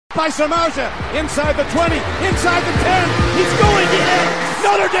By Samardzija, inside the 20, inside the 10, he's going in!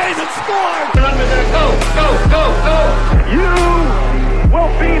 Notre Dame has scored! Go, go, go, go! You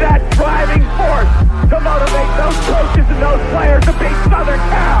will be that driving force to motivate those coaches and those players to beat Southern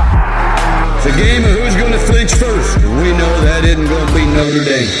Cal! It's a game of who's going to flinch first. We know that isn't going to be Notre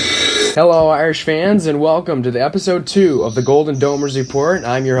Dame. Hello, Irish fans, and welcome to the episode 2 of the Golden Domers Report.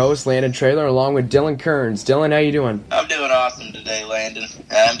 I'm your host, Landen Trailer, along with Dylan Kearns. Dylan, how you doing? I'm doing awesome today, Landen.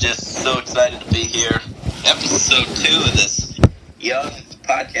 I'm just so excited to be here. Episode 2 of this young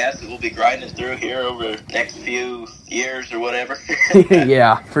podcast that we'll be grinding through here over the next few years or whatever.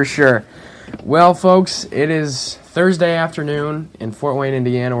 Yeah, for sure. Well, folks, it is Thursday afternoon in Fort Wayne,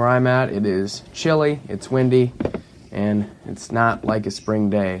 Indiana, where I'm at. It is chilly, it's windy, and it's not like a spring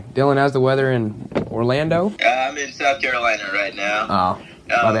day. Dylan, how's the weather in Orlando? I'm in South Carolina right now. Oh,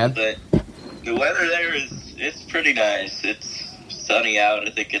 my bad. But the weather there it's pretty nice. It's sunny out.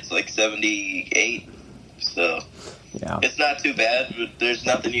 I think it's like 78, so yeah, it's not too bad, but there's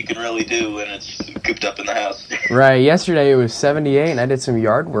nothing you can really do when it's cooped up in the house. Right, yesterday it was 78, and I did some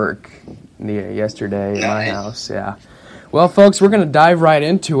yard work yesterday in my house. Yeah. Well, folks, we're going to dive right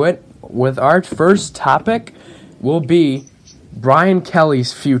into it with our first topic. Will be Brian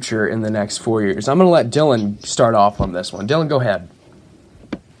Kelly's future in the next 4 years. I'm going to let Dylan start off on this one. Dylan, go ahead.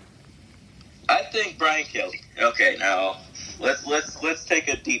 I think Brian Kelly. Okay, now let's take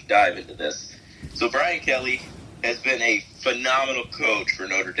a deep dive into this. So Brian Kelly has been a phenomenal coach for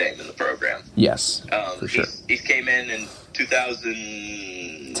Notre Dame in the program. Yes, for sure. He came in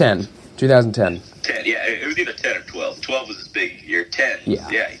 2010. 2010. 10, yeah, it was either 10 or 12. 12 was his big year. 10.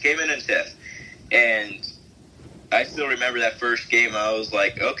 Yeah, he came in 10. And I still remember that first game. I was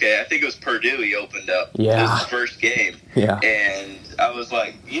like, okay, I think it was Purdue he opened up. Yeah. This was the first game. Yeah. And I was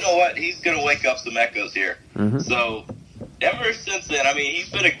like, you know what? He's going to wake up some echoes here. Mm-hmm. So ever since then, I mean, he's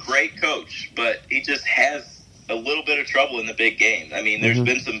been a great coach, but he just has a little bit of trouble in the big game. I mean, there's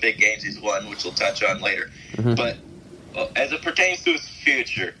been some big games he's won, which we'll touch on later. Mm-hmm. But as it pertains to his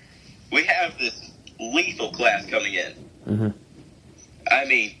future, we have this lethal class coming in. Mm-hmm. I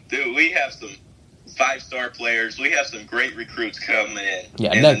mean, dude, we have some 5-star players. We have some great recruits coming in.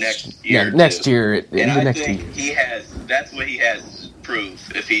 Yeah, in next year. And I think he has. That's what he has to prove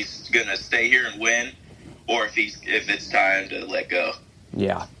if he's going to stay here and win, or if it's time to let go.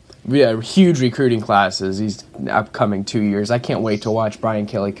 Yeah. Huge recruiting classes these upcoming 2 years. I can't wait to watch Brian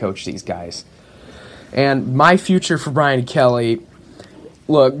Kelly coach these guys. And my future for Brian Kelly.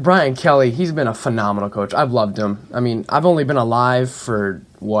 Look, Brian Kelly, he's been a phenomenal coach. I've loved him. I mean, I've only been alive for,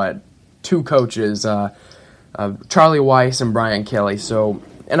 2 coaches, Charlie Weiss and Brian Kelly. So,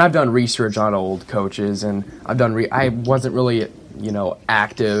 and I've done research on old coaches, and I wasn't really,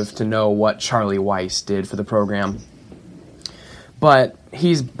 active to know what Charlie Weiss did for the program. But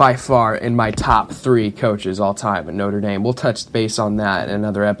he's by far in my top 3 coaches all time at Notre Dame. We'll touch base on that in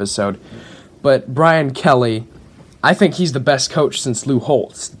another episode. But Brian Kelly, I think he's the best coach since Lou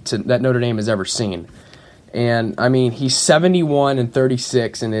Holtz that Notre Dame has ever seen. And, I mean, he's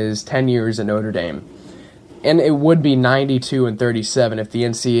 71-36 in his 10 years at Notre Dame. And it would be 92-37 if the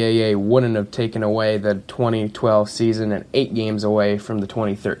NCAA wouldn't have taken away the 2012 season and 8 games away from the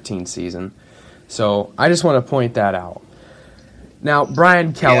 2013 season. So I just want to point that out. Now,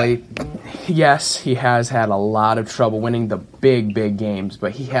 Brian Kelly, yes, he has had a lot of trouble winning the big games,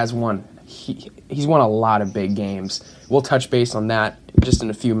 but he has won. He's won a lot of big games. We'll touch base on that just in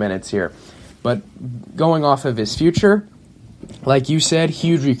a few minutes here. But going off of his future, like you said,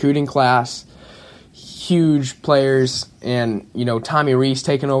 huge recruiting class, huge players, and, Tommy Reece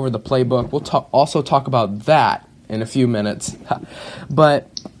taking over the playbook. We'll also talk about that in a few minutes. But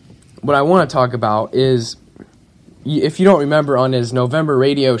what I want to talk about is, if you don't remember, on his November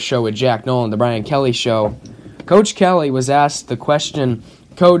radio show with Jack Nolan, the Brian Kelly show, Coach Kelly was asked the question,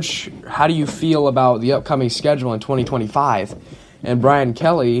 Coach, how do you feel about the upcoming schedule in 2025? And Brian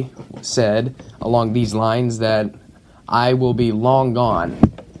Kelly said along these lines that I will be long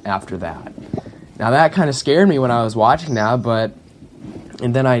gone after that. Now that kind of scared me when I was watching that,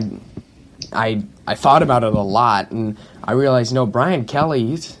 and then I thought about it a lot, and I realized, Brian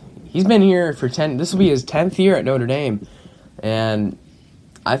Kelly, he's been here for this will be his 10th year at Notre Dame, and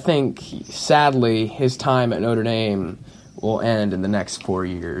I think sadly his time at Notre Dame will end in the next 4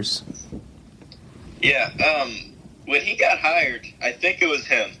 years. Yeah, when he got hired, I think it was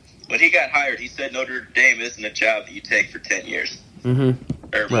him. When he got hired, he said Notre Dame isn't a job that you take for 10 years. Mm-hmm.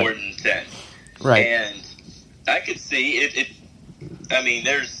 Or more than 10. Right. And I could see it. I mean,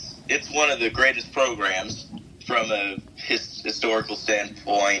 it's one of the greatest programs from a historical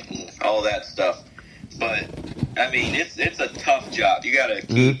standpoint and all that stuff. But I mean, it's a tough job. You gotta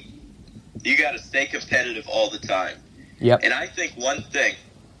you gotta stay competitive all the time. Yep. And I think one thing,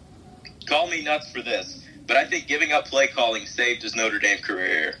 call me nuts for this, but I think giving up play calling saved his Notre Dame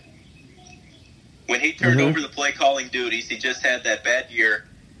career. When he turned over the play calling duties, he just had that bad year,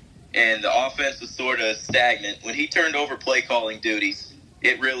 and the offense was sort of stagnant. When he turned over play calling duties,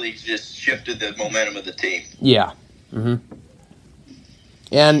 it really just shifted the momentum of the team. Yeah.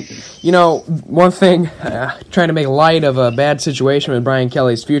 And, you know, one thing, trying to make light of a bad situation with Brian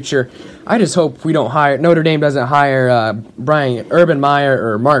Kelly's future, I just hope Notre Dame doesn't hire Urban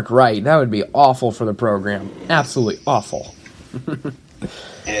Meyer or Mark Wright. That would be awful for the program. Absolutely awful.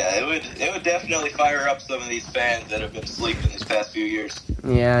 Yeah, it would definitely fire up some of these fans that have been sleeping these past few years.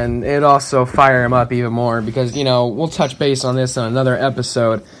 Yeah, and it'd also fire him up even more because, you know, we'll touch base on this on another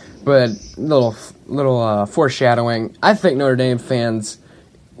episode, but little foreshadowing. I think Notre Dame fans,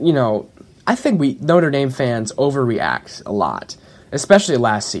 Notre Dame fans overreact a lot, especially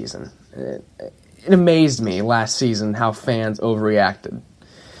last season. It amazed me last season how fans overreacted.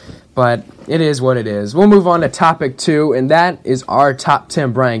 But it is what it is. We'll move on to topic 2, and that is our top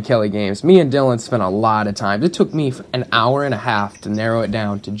 10 Brian Kelly games. Me and Dylan spent a lot of time. It took me an hour and a half to narrow it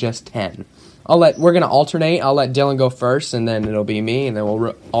down to just 10. We're going to alternate. I'll let Dylan go first, and then it'll be me, and then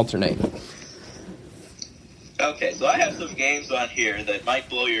we'll alternate. Okay, so I have some games on here that might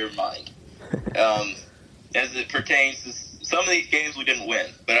blow your mind. As it pertains to some of these games we didn't win.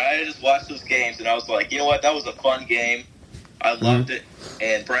 But I just watched those games, and I was like, you know what, that was a fun game. I loved it,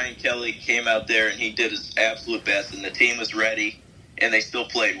 and Brian Kelly came out there, and he did his absolute best, and the team was ready, and they still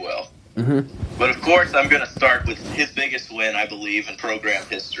played well. But, of course, I'm going to start with his biggest win, I believe, in program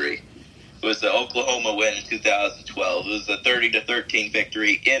history. It was the Oklahoma win in 2012. It was a 30-13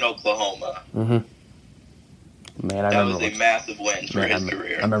 victory in Oklahoma. Man, that was a massive win for his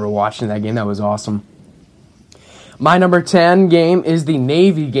career. I remember watching that game. That was awesome. My number 10 game is the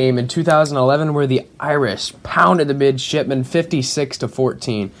Navy game in 2011 where the Irish pounded the midshipmen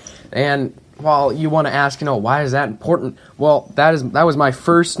 56-14. And while you want to ask, why is that important? Well, that was my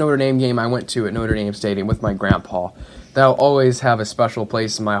first Notre Dame game I went to at Notre Dame Stadium with my grandpa. That'll always have a special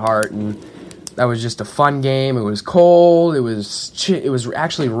place in my heart, and that was just a fun game. It was cold. It was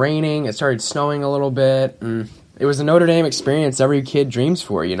actually raining. It started snowing a little bit, and it was a Notre Dame experience every kid dreams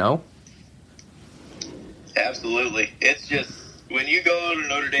for, Absolutely. It's just, when you go to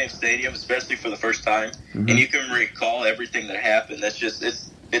Notre Dame Stadium, especially for the first time, and you can recall everything that happened,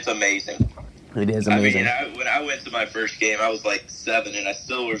 it's amazing. It is amazing. I mean, when I went to my first game, I was like 7, and I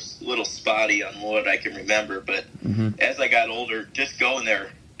still was a little spotty on what I can remember, but as I got older, just going there,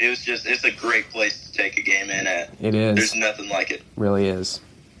 it's a great place to take a game in at. It is. There's nothing like it. Really is.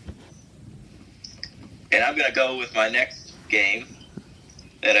 And I'm going to go with my next game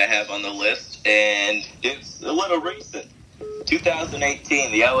that I have on the list, and it's a little recent.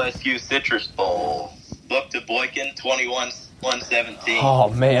 2018, the LSU Citrus Bowl. Booked to Boykin, 21-17. Oh,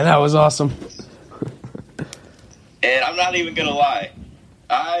 man, that was awesome. And I'm not even going to lie.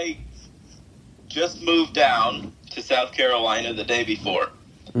 I just moved down to South Carolina the day before.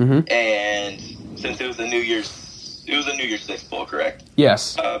 And since it was a New Year's 6 Bowl, correct?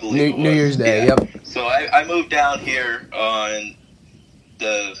 Yes. I believe New Year's Day, yeah. Yep. So I moved down here on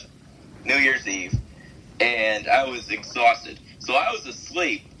the New Year's Eve, and I was exhausted. So I was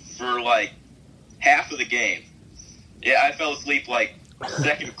asleep for like half of the game. Yeah, I fell asleep like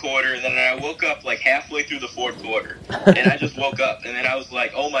second quarter, and then I woke up like halfway through the fourth quarter. And I just woke up, and then I was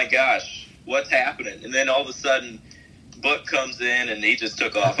like, oh my gosh, what's happening? And then all of a sudden, Book comes in, and he just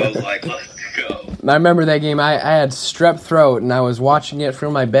took off. I was like, let's go. I remember that game. I had strep throat, and I was watching it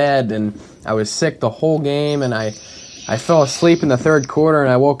from my bed, and I was sick the whole game, and I fell asleep in the third quarter,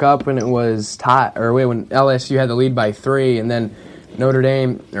 and I woke up when it was when LSU had the lead by 3, and then Notre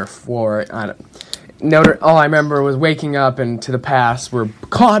Dame, or 4, all I remember was waking up and to the pass were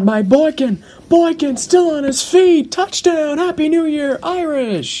caught by Boykin. Boykin still on his feet. Touchdown. Happy New Year,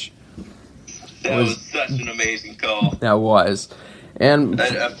 Irish. That was such an amazing call. That was. And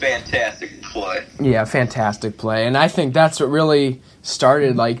a fantastic play. Yeah, fantastic play. And I think that's what really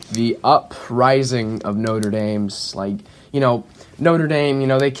started, the uprising of Notre Dame's. Notre Dame,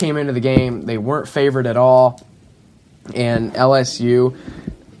 they came into the game. They weren't favored at all. And LSU,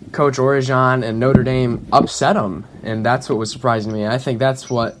 Coach Orgeron and Notre Dame upset them. And that's what was surprising me. I think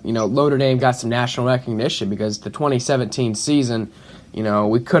that's what, Notre Dame got some national recognition because the 2017 season,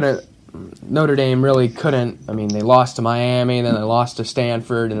 Notre Dame really couldn't. I mean, they lost to Miami, then they lost to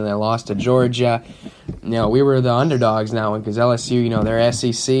Stanford, and then they lost to Georgia. We were the underdogs now because LSU, they're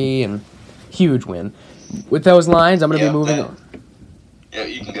SEC, and huge win. With those lines, I'm going to be moving on. Yeah,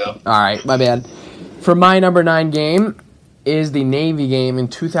 you can go. All right, my bad. For my number 9 game is the Navy game in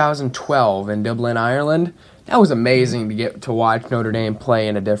 2012 in Dublin, Ireland. That was amazing to get to watch Notre Dame play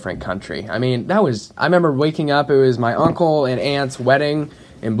in a different country. I mean, I remember waking up, it was my uncle and aunt's wedding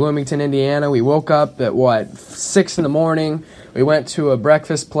in Bloomington, Indiana. We woke up at, 6 in the morning. We went to a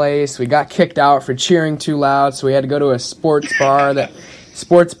breakfast place. We got kicked out for cheering too loud, so we had to go to a sports bar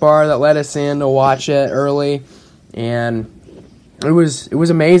that let us in to watch it early. And it was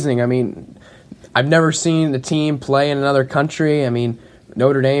amazing. I mean, I've never seen the team play in another country. I mean,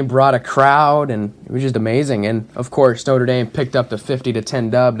 Notre Dame brought a crowd, and it was just amazing. And, of course, Notre Dame picked up the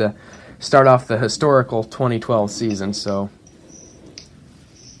 50-10 dub to start off the historical 2012 season. So,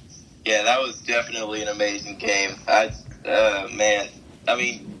 yeah, that was definitely an amazing game. Man, I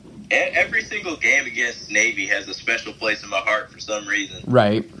mean, every single game against Navy has a special place in my heart for some reason.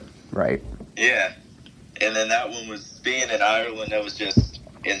 Right. Yeah. And then that one was being in Ireland, that was just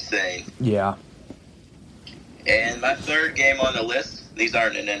insane. Yeah. And my third game on the list, these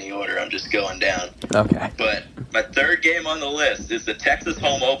aren't in any order, I'm just going down. Okay. But my third game on the list is the Texas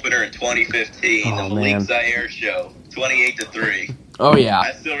home opener in 2015, the Malik Zaire show, 28-3. Oh, yeah.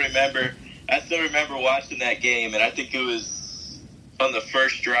 I still remember watching that game, and I think it was on the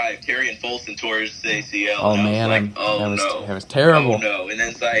first drive, Terry and Folsom tore his ACL. Oh, and man. I was like, no. That was terrible. Oh, no. And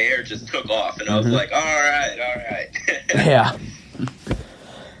then Zaire just took off, and I was like, all right. Yeah.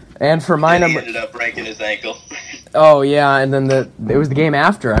 And for my number... He ended up breaking his ankle. Oh, yeah, and then it was the game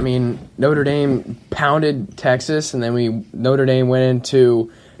after. I mean, Notre Dame pounded Texas, and then Notre Dame went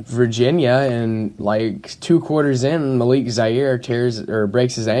into Virginia, and 2 quarters in, Malik Zaire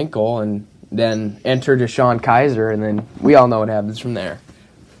breaks his ankle, and then enter Deshaun Kaiser, and then we all know what happens from there.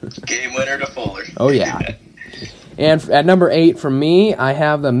 Game winner to Fuller. Oh, yeah. And at number 8 for me, I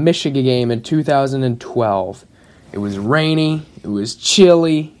have the Michigan game in 2012. It was rainy. It was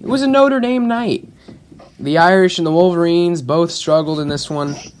chilly. It was a Notre Dame night. The Irish and the Wolverines both struggled in this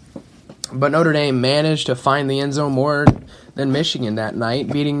one, but Notre Dame managed to find the end zone more than Michigan that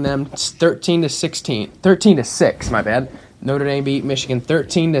night, beating them 13-6, my bad. Notre Dame beat Michigan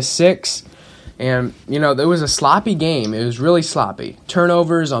 13-6, and, it was a sloppy game. It was really sloppy.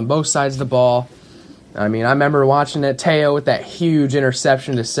 Turnovers on both sides of the ball. I mean, I remember watching it, Teo with that huge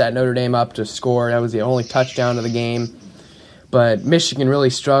interception to set Notre Dame up to score. That was the only touchdown of the game. But Michigan really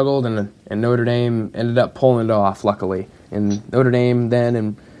struggled, and Notre Dame ended up pulling it off, luckily. And Notre Dame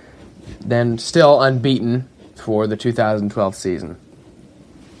then still unbeaten for the 2012 season.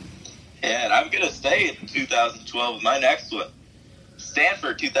 Yeah, and I'm going to stay in 2012 with my next one.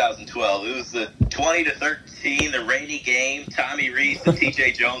 Stanford 2012. It was the 20-13, the rainy game. Tommy Reece and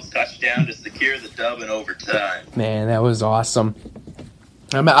T.J. Jones touchdown to secure the dub in overtime. Man, that was awesome.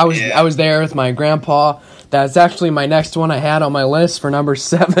 I was there with my grandpa. That's actually my next one I had on my list for number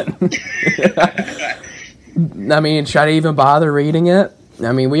 7. I mean, should I even bother reading it?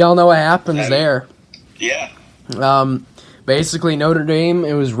 I mean, we all know what happens there. Yeah. Basically, Notre Dame,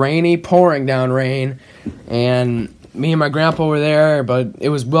 it was rainy, pouring down rain, and me and my grandpa were there, but it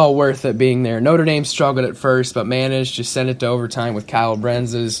was well worth it being there. Notre Dame struggled at first, but managed to send it to overtime with Kyle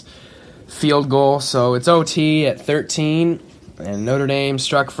Brenz's field goal. So it's OT at 13, and Notre Dame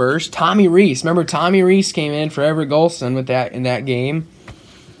struck first. Tommy Reece, remember Tommy Reece came in for Everett Golson in that game,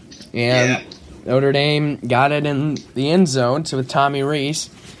 and Notre Dame got it in the end zone with Tommy Reece,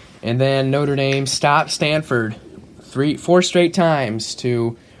 and then Notre Dame stopped Stanford 4 straight times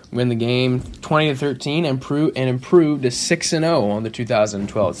to win the game 20-13 and improved to 6-0 on the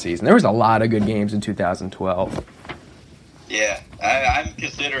 2012 season. There was a lot of good games in 2012. Yeah, I'm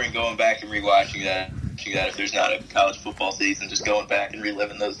considering going back and rewatching that if there's not a college football season, just going back and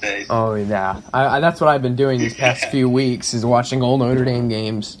reliving those days. Oh, yeah. that's what I've been doing these past few weeks is watching old Notre Dame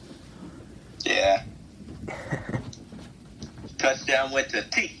games. Yeah. Touchdown went to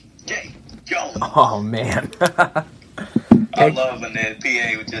T.J. Jones. Oh, man. I love when the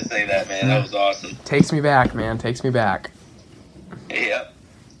PA would just say that, man. That was awesome. Takes me back, man. Takes me back. Yep.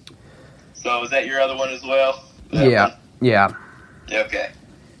 So is that your other one as well? Yeah. Okay.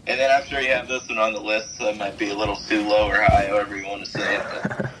 And then I'm sure you have this one on the list, so it might be a little too low or high, however you want to say it.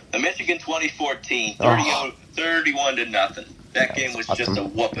 But the Michigan 2014, 31-0. That game was just a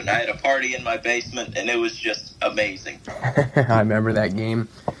whooping. I had a party in my basement, and it was just amazing. I remember that game.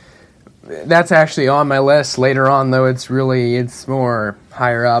 That's actually on my list later on, though. It's more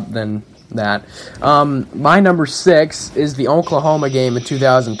higher up than that. My number 6 is the Oklahoma game in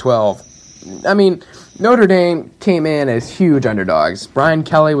 2012. I mean, Notre Dame came in as huge underdogs. Brian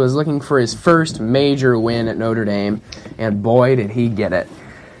Kelly was looking for his first major win at Notre Dame, and boy, did he get it.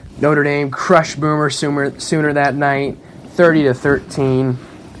 Notre Dame crushed Boomer Sooner that night, 30-13,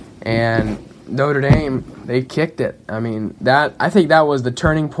 and Notre Dame, they kicked it. I mean, I think that was the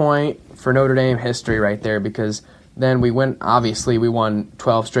turning point for Notre Dame history right there, because then we won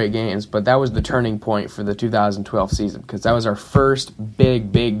 12 straight games, but that was the turning point for the 2012 season, because that was our first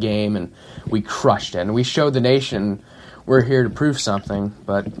big game, and we crushed it. And we showed the nation we're here to prove something,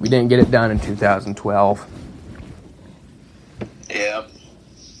 but we didn't get it done in 2012. Yeah.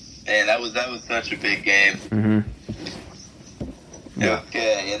 And that was such a big game. Mm-hmm. Yeah.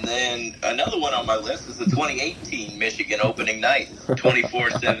 Okay, and then another one on my list is the 2018 Michigan opening night,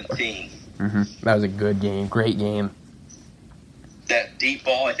 24-17. Mm-hmm. That was a good game, great game. That deep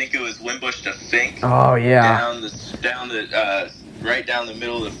ball, I think it was Wimbush to Fink. Oh yeah. Right down the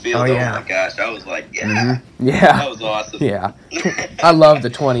middle of the field. Oh, yeah. Oh my gosh, I was like, yeah. Mm-hmm. Yeah. That was awesome. Yeah. I love the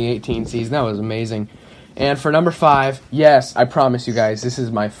 2018 season. That was amazing. And for number 5, yes, I promise you guys, this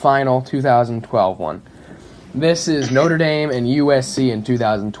is my final 2012 one. This is Notre Dame and USC in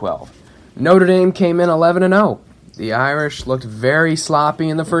 2012. Notre Dame came in 11-0. The Irish looked very sloppy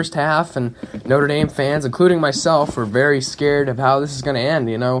in the first half, and Notre Dame fans, including myself, were very scared of how this is going to end.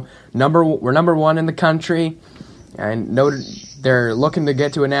 You know, we're number 1 in the country, and they're looking to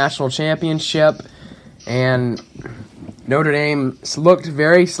get to a national championship, and Notre Dame looked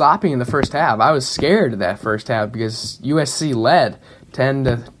very sloppy in the first half. I was scared of that first half because USC led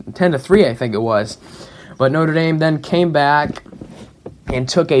 10-3, I think it was. But Notre Dame then came back and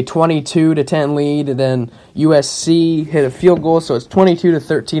took a 22-10 lead, and then USC hit a field goal, so it's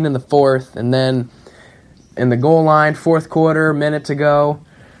 22-13 in the fourth, and then in the goal line, fourth quarter, minute to go,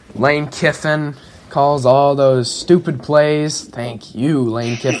 Lane Kiffin calls all those stupid plays. Thank you,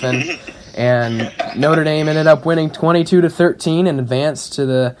 Lane Kiffin. And Notre Dame ended up winning 22-13 and advanced to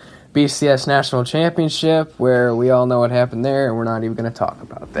the BCS National Championship, where we all know what happened there, and we're not even going to talk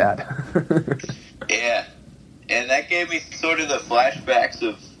about that. Yeah, and that gave me sort of the flashbacks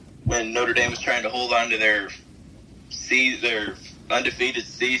of when Notre Dame was trying to hold on to their undefeated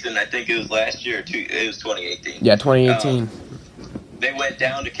season. I think it was last year, it was 2018. Yeah, 2018. They went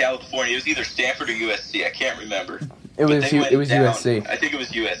down to California. It was either Stanford or USC. I can't remember. It was USC. I think it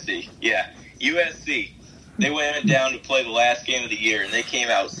was USC. Yeah, USC. They went down to play the last game of the year, and they came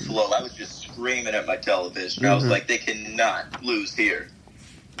out slow. I was just screaming at my television. I was like, they cannot lose here.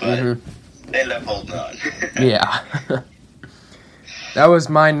 But they ended up holding on. Yeah. That was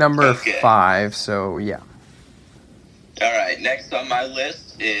my number 5, so yeah. All right, next on my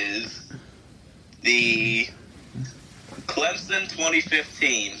list is the Clemson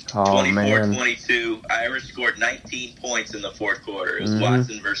 2015, 24-22. Irish scored 19 points in the fourth quarter. It was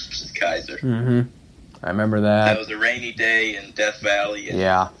Watson versus Kaiser. Mm-hmm. I remember that. That was a rainy day in Death Valley. And,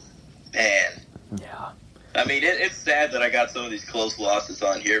 yeah. Man. Yeah. I mean, it's sad that I got some of these close losses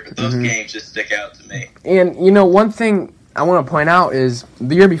on here, but those games just stick out to me. And, you know, one thing I want to point out is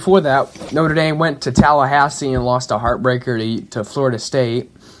the year before that, Notre Dame went to Tallahassee and lost a heartbreaker to Florida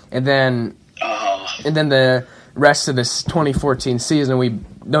State. And then the rest of this 2014 season,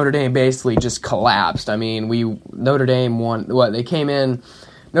 Notre Dame basically just collapsed. I mean, Notre Dame won. Notre Dame came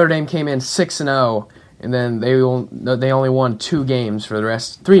in 6-0, and then they only won 3 games for the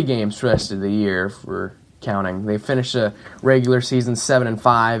rest of the year for counting. They finished the regular season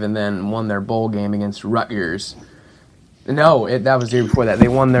 7-5, and then won their bowl game against Rutgers. No, that was the year before that. They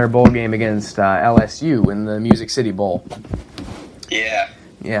won their bowl game against LSU in the Music City Bowl. Yeah.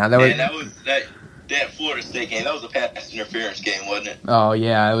 Yeah, that Florida State game, that was a pass interference game, wasn't it? Oh,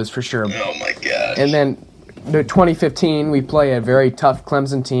 yeah, it was for sure. Oh, my gosh. And then the 2015, we play a very tough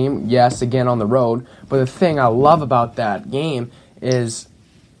Clemson team, yes, again on the road. But the thing I love about that game is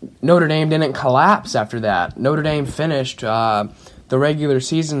Notre Dame didn't collapse after that. Notre Dame finished the regular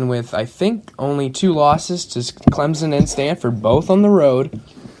season with, I think, only 2 losses to Clemson and Stanford, both on the road.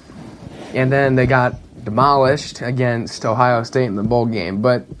 And then they got demolished against Ohio State in the bowl game.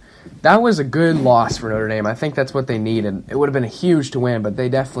 But that was a good loss for Notre Dame. I think that's what they needed. It would have been huge to win, but they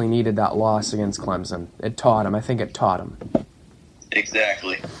definitely needed that loss against Clemson. It taught them. I think it taught them.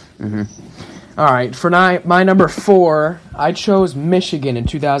 Exactly. Mm-hmm. All right, for my number 4, I chose Michigan in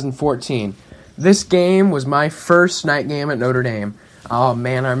 2014. This game was my first night game at Notre Dame. Oh,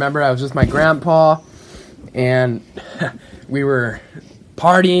 man, I remember I was with my grandpa, and we were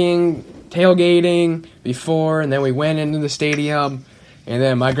partying, tailgating before, and then we went into the stadium, and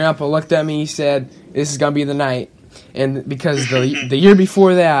then my grandpa looked at me, he said, "This is going to be the night." And because the year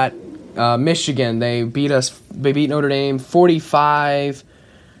before that, Michigan, they beat Notre Dame 45-30.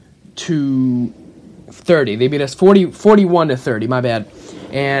 They beat us 41-30, my bad.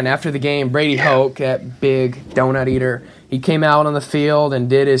 And after the game, Brady Hoke, that big donut eater, he came out on the field and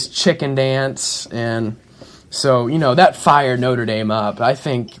did his chicken dance, and So, that fired Notre Dame up. I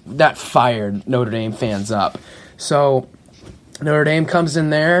think that fired Notre Dame fans up. So, Notre Dame comes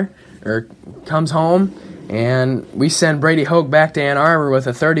home, and we send Brady Hoke back to Ann Arbor with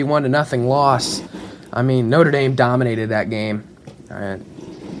a 31-0 loss. I mean, Notre Dame dominated that game.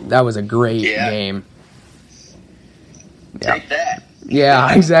 That was a great game. Take that.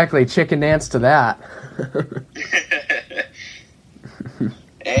 Yeah, exactly. Chicken dance to that.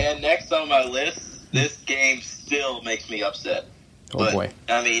 And next on my list, this game still makes me upset. Boy.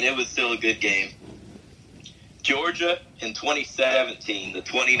 I mean, it was still a good game. Georgia in 2017, the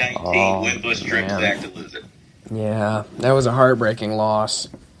 2019 Wimbush trips back to lose it. Yeah, that was a heartbreaking loss.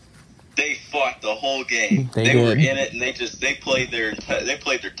 They fought the whole game. They were in it, and they played their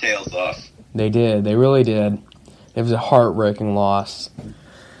tails off. They did. They really did. It was a heartbreaking loss.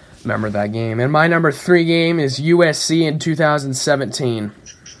 Remember that game. And my number 3 game is USC in 2017.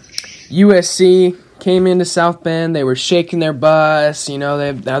 USC came into South Bend. They were shaking their bus. How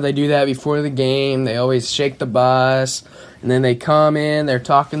they do that before the game. They always shake the bus. And then they come in. They're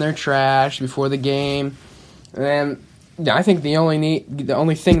talking their trash before the game. And I think the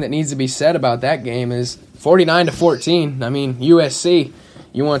only thing that needs to be said about that game is 49-14. I mean, USC,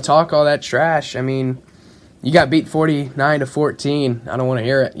 you want to talk all that trash. I mean, you got beat 49-14. I don't want to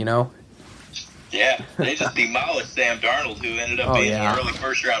hear it, Yeah, they just demolished Sam Darnold, who ended up being an early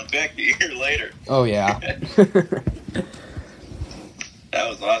first-round pick a year later. Oh, yeah. That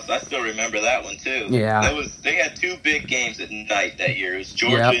was awesome. I still remember that one, too. Yeah. They had 2 big games at night that year. It was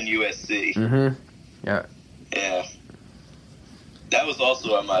Georgia and USC. Mm-hmm. Yeah. Yeah. That was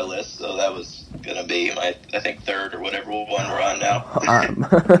also on my list, so that was going to be my, I think, 3rd or whatever one we're on now.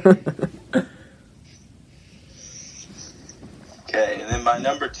 Okay, and then my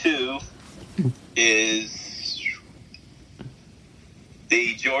number 2 is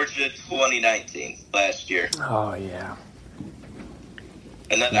the Georgia 2019 last year. Oh, yeah.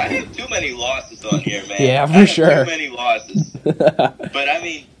 And I have too many losses on here, man. Yeah, for sure. Too many losses. But, I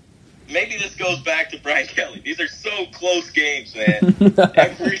mean, maybe this goes back to Brian Kelly. These are so close games, man.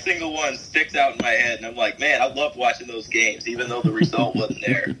 Every single one sticks out in my head, and I'm like, man, I love watching those games, even though the result wasn't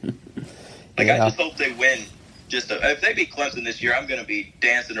there. I just hope they win. If they beat Clemson this year, I'm going to be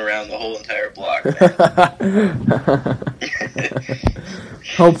dancing around the whole entire block, man.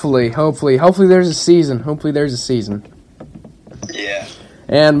 Hopefully there's a season. Yeah.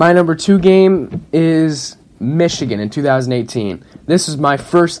 And my number 2 game is Michigan in 2018. This was my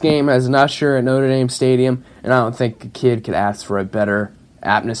first game as an usher at Notre Dame Stadium, and I don't think a kid could ask for a better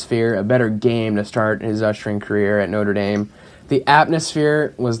atmosphere, a better game to start his ushering career at Notre Dame. The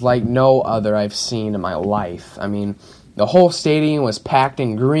atmosphere was like no other I've seen in my life. I mean, the whole stadium was packed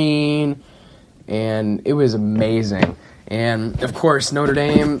in green, and it was amazing. And, of course, Notre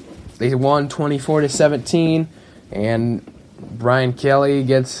Dame, they won 24-17, and Brian Kelly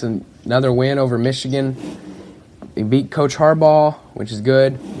gets another win over Michigan. They beat Coach Harbaugh, which is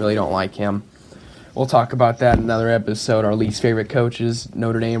good. Really don't like him. We'll talk about that in another episode, our least favorite coaches,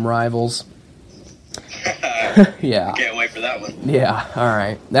 Notre Dame rivals. Yeah. Can't wait for that one. Yeah, all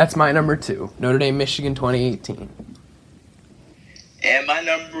right. That's my number 2, Notre Dame, Michigan 2018. And my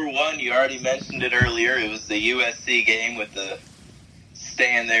number 1, you already mentioned it earlier. It was the USC game with the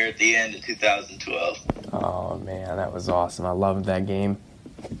stand there at the end in 2012. Oh, man, that was awesome. I loved that game.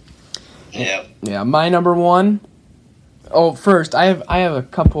 Yeah. Yeah, my number 1. Oh, first, I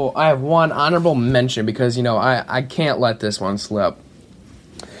have one honorable mention because, I can't let this one slip.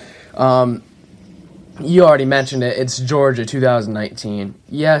 You already mentioned it. It's Georgia 2019.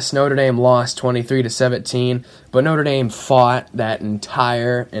 Yes, Notre Dame lost 23-17, but Notre Dame fought that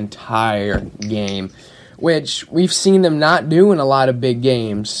entire game, which we've seen them not do in a lot of big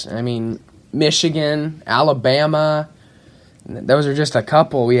games. I mean, Michigan, Alabama, those are just a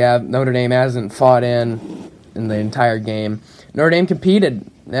couple Notre Dame hasn't fought in the entire game. Notre Dame competed.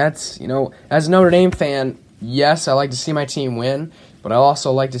 That's, as a Notre Dame fan, yes, I like to see my team win, but I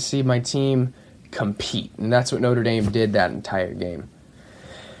also like to see my team compete, and that's what Notre Dame did that entire game.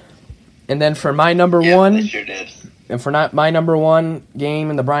 And then for my number 1, they sure did. And for my number 1 game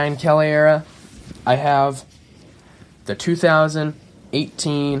in the Brian Kelly era, I have the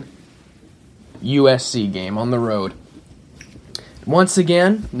 2018 USC game on the road. Once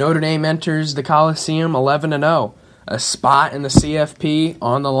again, Notre Dame enters the Coliseum 11-0, a spot in the CFP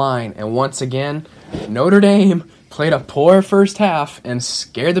on the line, and once again, Notre Dame played a poor first half and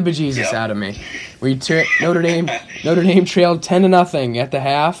scared the bejesus out of me. Notre Dame trailed 10-0 at the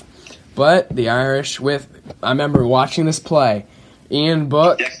half, but the Irish I remember watching this play. Ian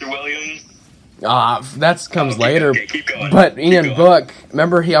Book. Dexter Williams. That comes later. Okay, keep going. But Keep Ian going. Book,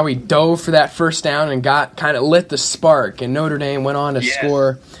 remember how he dove for that first down and kind of lit the spark, and Notre Dame went on to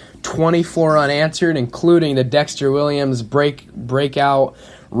score 24 unanswered, including the Dexter Williams breakout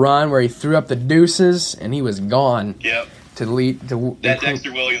run where he threw up the deuces and he was gone. Yep. To lead That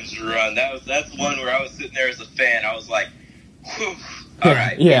Dexter Williams run, that's one where I was sitting there as a fan. I was like, whew, all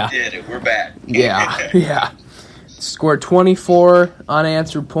right, we did it. We're back. Yeah. Scored 24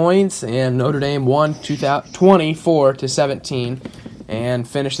 unanswered points, and Notre Dame won 24-17, and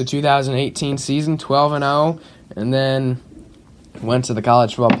finished the 2018 season 12-0, and then went to the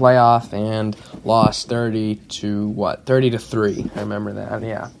college football playoff and lost 30-3. I remember that.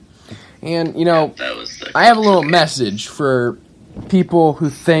 Yeah. And I have a little message for people who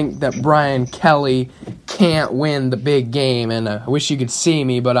think that Brian Kelly can't win the big game, and I wish you could see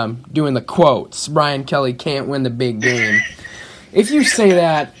me, but I'm doing the quotes. Brian Kelly can't win the big game. If you say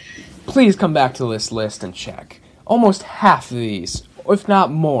that, please come back to this list and check. Almost half of these, if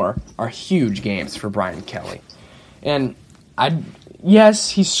not more, are huge games for Brian Kelly. And yes,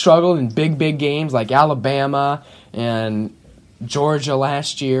 he struggled in big games like Alabama and Georgia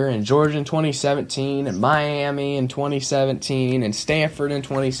last year, and Georgia in 2017, and Miami in 2017, and Stanford in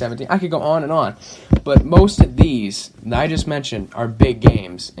 2017. I could go on and on. But most of these that I just mentioned are big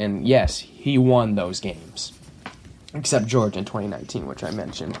games, and yes, he won those games. Except Georgia in 2019, which I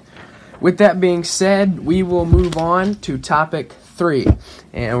mentioned. With that being said, we will move on to topic 3.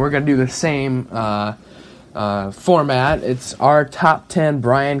 And we're going to do the same format. It's our top 10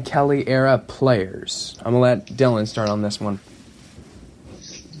 Brian Kelly era players. I'm going to let Dylan start on this one.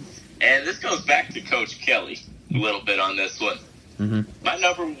 And this goes back to Coach Kelly a little bit on this one. Mm-hmm. My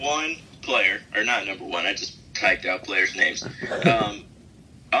number one player, or not number one, I just typed out players' names.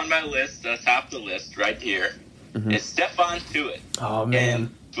 On my list, top of the list right here, is Stephon Tuitt. Oh, man.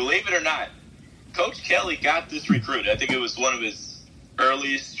 And believe it or not, Coach Kelly got this recruit. I think it was one of his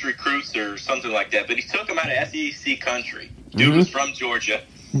earliest recruits or something like that. But he took him out of SEC country. Dude was from Georgia.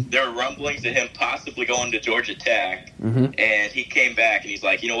 There were rumblings of him possibly going to Georgia Tech, and he came back and he's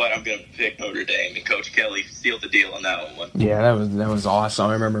like, you know what, I'm going to pick Notre Dame. And Coach Kelly sealed the deal on that one. Yeah, that was awesome.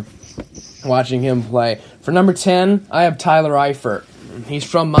 I remember watching him play. For number 10, I have Tyler Eifert. He's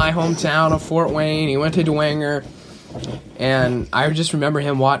from my hometown of Fort Wayne. He went to Dwenger, and I just remember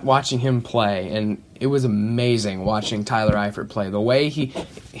him watching him play, and it was amazing watching Tyler Eifert play. The way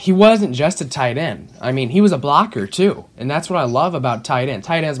he wasn't just a tight end. I mean, he was a blocker too, and that's what I love about tight end.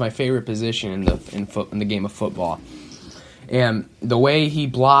 Tight end is my favorite position in the game of football. And the way he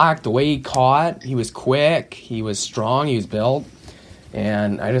blocked, the way he caught, he was quick, he was strong, he was built,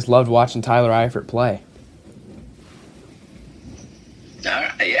 and I just loved watching Tyler Eifert play.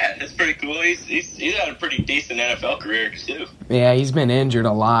 Yeah, that's pretty cool. He's had a pretty decent NFL career too. Yeah, he's been injured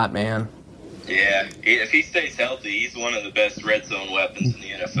a lot, man. Yeah, if he stays healthy, he's one of the best red zone weapons in the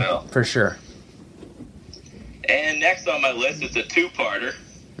NFL. For sure. And next on my list is a two-parter.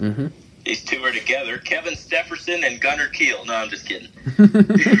 Mm-hmm. These two are together. Kevin Stefferson and Gunnar Kiel. No, I'm just kidding.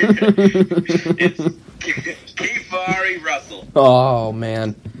 It's Kefari Russell. Oh,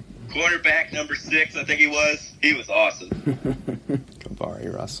 man. Quarterback number 6, I think he was. He was awesome.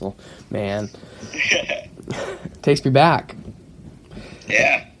 Kefari Russell. Man. Takes me back.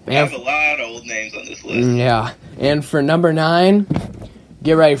 Yeah. I have a lot of old names on this list. Yeah. And for number 9,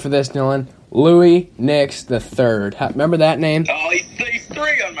 get ready for this, Dylan. Louis Nix III. Remember that name? Oh, he's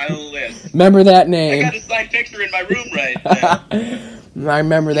 3 on my list. Remember that name? I got a signed picture in my room right now. I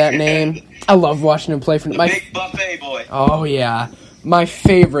remember that name. I love watching him play for the big buffet boy. Oh, yeah. My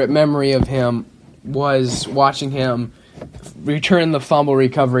favorite memory of him was watching him return the fumble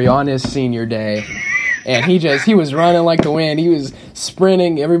recovery on his senior day. And he was running like the wind. He was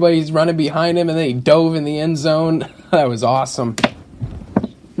sprinting. Everybody's running behind him, and then he dove in the end zone. That was awesome.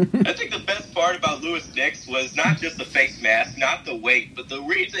 I think the best part about Louis Nix was not just the face mask, not the weight, but the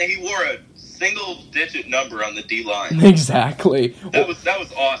reason he wore a single-digit number on the D-line. Exactly. That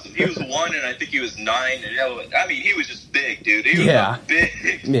was awesome. He was 1, and I think he was 9. And I mean, he was just big, dude. He was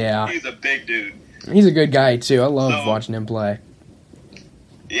big. Yeah. He's a big dude. He's a good guy, too. I love watching him play.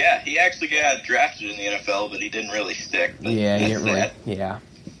 Yeah, he actually got drafted in the NFL, but he didn't really stick. Yeah, he didn't really. Yeah.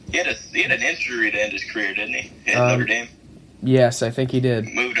 He had an injury to end his career, didn't he? At Notre Dame. Yes, I think he did.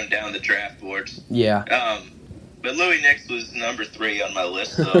 Moved him down the draft boards. Yeah. But Louis Nix was number 3 on my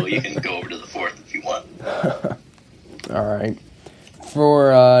list, so you can go over to the 4th if you want. All right.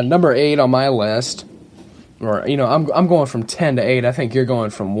 For number 8 on my list, or I'm going from 10 to 8. I think you're going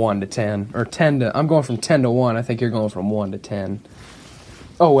from 1 to 10, or 10 to. I'm going from 10 to 1. I think you're going from 1 to 10.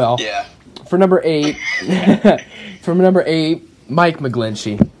 Oh well. Yeah. For number 8, Mike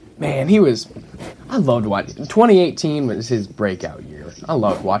McGlinchey. Man, he was I loved watching. 2018 was his breakout year. I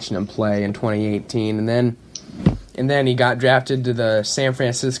loved watching him play in 2018, and then he got drafted to the San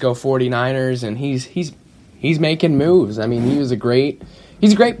Francisco 49ers, and he's making moves. I mean, he's a great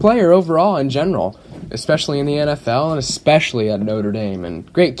player overall in general, especially in the NFL and especially at Notre Dame.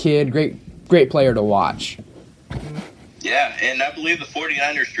 And great kid, great player to watch. Yeah, and I believe the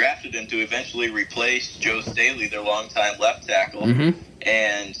 49ers drafted him to eventually replace Joe Staley, their longtime left tackle. Mm-hmm.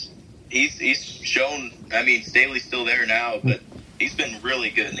 And he's shown, I mean, Staley's still there now, but he's been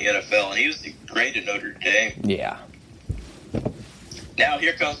really good in the NFL, and he was great at Notre Dame. Yeah. Now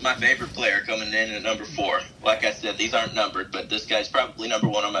here comes my favorite player coming in at number 4. Like I said, these aren't numbered, but this guy's probably number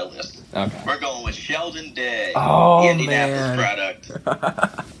 1 on my list. Okay. We're going with Sheldon Day, Oh, the Indianapolis product.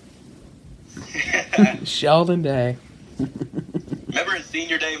 Sheldon Day. Remember his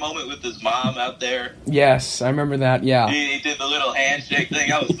senior day moment with his mom out there? Yes, I remember that, yeah. He did the little handshake thing.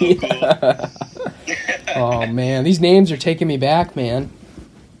 That was so cool. Oh, man. These names are taking me back, man.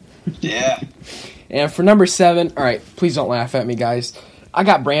 Yeah. And for number 7, all right, please don't laugh at me, guys. I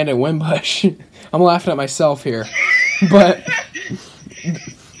got Brandon Wimbush. I'm laughing at myself here. But,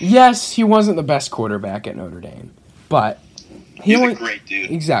 yes, he wasn't the best quarterback at Notre Dame. But he's a great dude.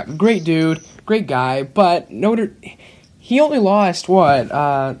 Exactly. Great dude. Great guy. But he only lost,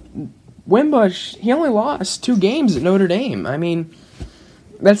 Wimbush, he only lost 2 games at Notre Dame. I mean,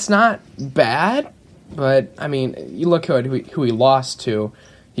 that's not bad. But, I mean, you look who he lost to.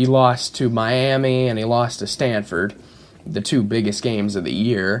 He lost to Miami and he lost to Stanford, the 2 biggest games of the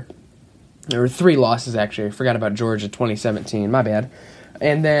year. There were 3 losses, actually. I forgot about Georgia 2017. My bad.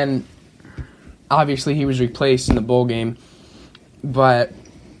 And then, obviously, he was replaced in the bowl game. But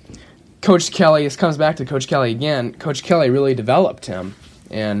Coach Kelly, this comes back to Coach Kelly again. Coach Kelly really developed him.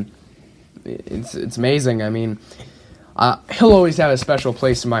 And it's amazing. I mean, he'll always have a special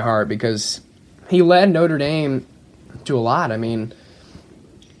place in my heart because he led Notre Dame to a lot. I mean,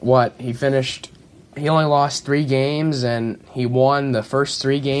 he only lost 3 games, and he won the first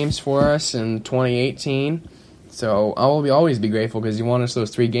 3 games for us in 2018. So I will always be grateful because he won us those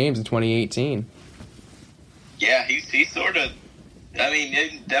 3 games in 2018. Yeah, he sort of, I mean,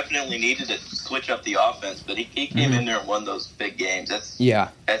 it definitely needed to switch up the offense, but he came in there and won those big games. That's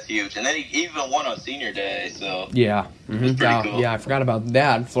huge. And then he even won on senior day, so yeah. It was pretty cool. Yeah, I forgot about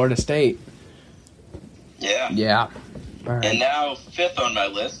that. Florida State. Yeah. Yeah. All right. And now, 5th on my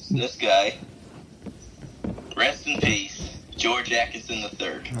list, this guy, rest in peace, George Atkinson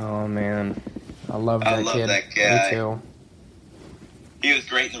III. Oh, man. I love that kid. That guy. Me too. He was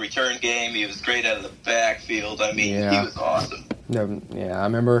great in the return game. He was great out of the backfield. I mean, he was awesome. Yeah, I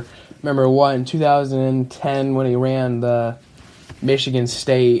remember in 2010 when he ran the Michigan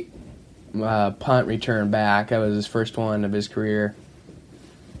State punt return back. That was his first one of his career.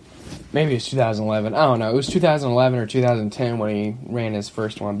 Maybe it was 2011. I don't know. It was 2011 or 2010 when he ran his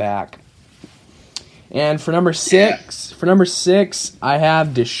first one back. And for number 6, I have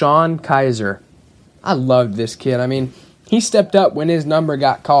Deshaun Kaiser. I loved this kid. I mean, he stepped up when his number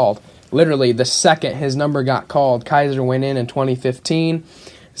got called. Literally, the second his number got called, Kaiser went in 2015.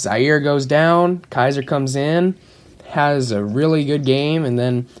 Zaire goes down. Kaiser comes in, has a really good game, and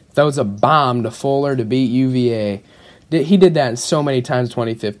then throws a bomb to Fuller to beat UVA. He did that so many times in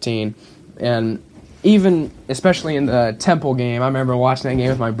 2015. And even, especially in the Temple game, I remember watching that game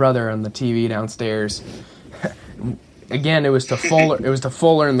with my brother on the TV downstairs. Again, it was to Fuller. It was to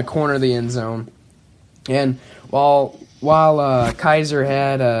Fuller in the corner of the end zone. And while Kaiser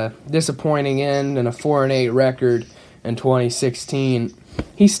had a disappointing end and a 4-8 record in 2016,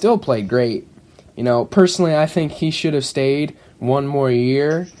 he still played great. You know, personally, I think he should have stayed one more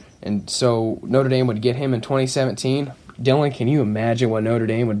year, and so Notre Dame would get him in 2017. Dylan, can you imagine what Notre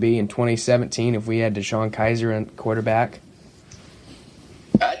Dame would be in 2017 if we had Deshaun Kaiser in quarterback?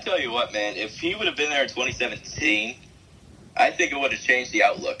 I tell you what, man, if he would have been there in 2017, I think it would have changed the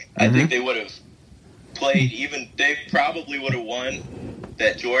outlook. Mm-hmm. I think they would have played they probably would have won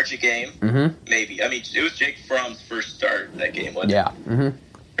that Georgia game. Mm-hmm. Maybe. I mean, it was Jake Fromm's first start that game, wasn't it? Yeah. Mm-hmm.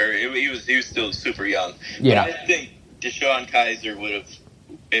 Or he was still super young. Yeah. But I think Deshaun Kaiser would have,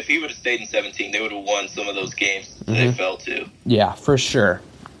 if he would have stayed in 17, they would have won some of those games that they fell to. Yeah, for sure.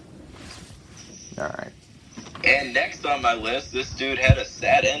 All right. And next on my list, this dude had a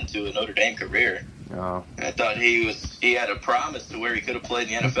sad end to a Notre Dame career. Oh. I thought he had a promise to where he could have played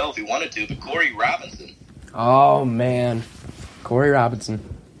in the NFL if he wanted to, but Corey Robinson. Oh, man. Corey Robinson.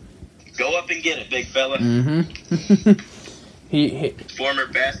 Go up and get it, big fella. Mm-hmm. he Former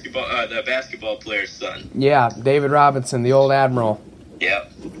the basketball player's son. Yeah, David Robinson, the old admiral.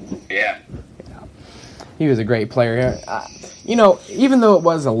 Yep. Yeah. He was a great player. Even though it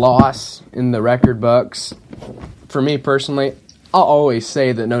was a loss in the record books, for me personally, I'll always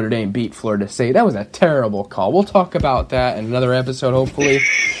say that Notre Dame beat Florida State. That was a terrible call. We'll talk about that in another episode, hopefully.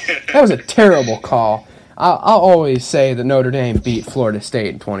 That was a terrible call. I'll always say that Notre Dame beat Florida State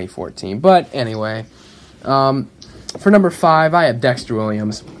in 2014. But anyway, for number 5, I have Dexter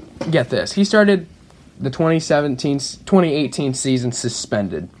Williams. Get this. He started the 2018 season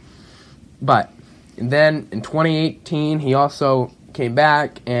suspended. But then in 2018, he also came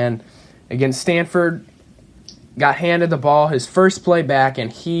back and against Stanford got handed the ball his first play back,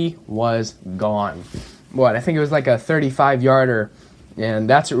 and he was gone. I think it was like a 35-yarder, and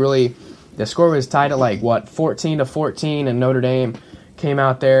that's what really the score was tied at 14-14, and Notre Dame came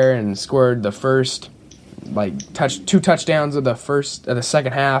out there and scored the first 2 touchdowns of the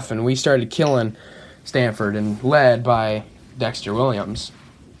second half, and we started killing Stanford and led by Dexter Williams.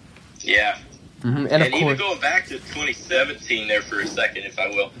 Yeah. Mm-hmm. And of course, even going back to 2017 there for a second, if I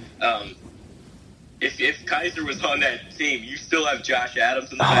will, if Kaiser was on that team, you still have Josh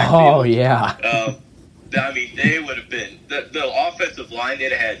Adams in the backfield. Oh, yeah. They would have been the offensive line.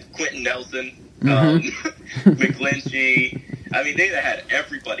 They'd have had Quentin Nelson, McGlinchey. They'd have had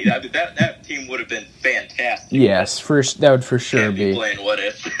everybody. That team would have been fantastic. Yes, that would for sure be playing what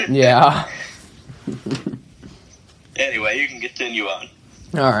if. Yeah. Anyway, you can continue on.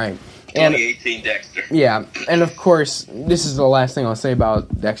 All right. 2018 Dexter. Yeah, and of course, this is the last thing I'll say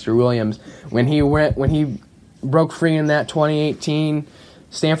about Dexter Williams. When he broke free in that 2018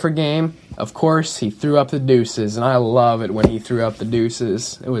 Stanford game, of course, he threw up the deuces, and I love it when he threw up the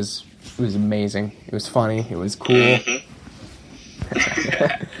deuces. It was amazing. It was funny. It was cool. Mm-hmm.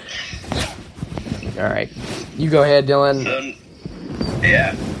 All right, you go ahead, Dylan.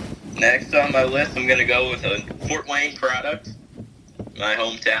 Next on my list, I'm going to go with a Fort Wayne product. My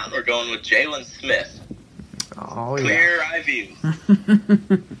hometown. We're going with Jalen Smith. Oh, yeah. Clear eye view.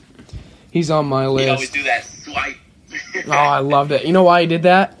 He's on my list. He always do that swipe. Oh, I loved it. You know why he did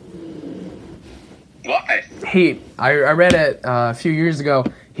that? Why? I read it a few years ago.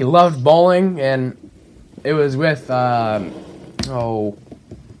 He loved bowling, and it was with, I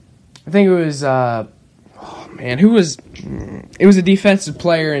think it was, it was a defensive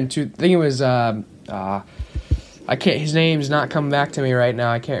player, I think it was, his name's not coming back to me right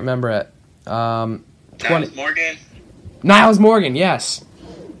now. I can't remember it. Niles Morgan? Niles Morgan, yes.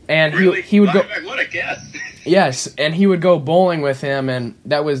 And really? he would go. What a guess. Yes, and he would go bowling with him, and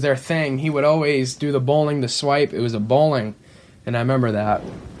that was their thing. He would always do the bowling, the swipe. It was a bowling, and I remember that.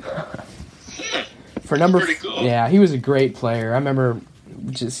 For number, pretty cool. Yeah, he was a great player. I remember,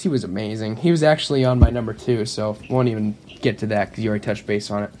 he was amazing. He was actually on my number 2, so won't even get to that because you already touched base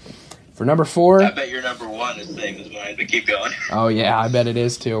on it. For number 4, I bet your number 1 is the same as mine, but keep going. Oh yeah, I bet it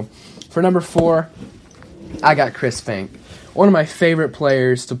is too. For number 4, I got Chris Fink, one of my favorite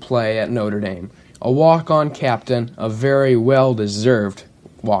players to play at Notre Dame. A walk-on captain, a very well-deserved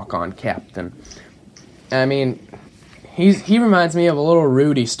walk-on captain. He reminds me of a little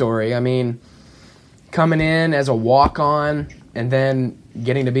Rudy story. Coming in as a walk-on and then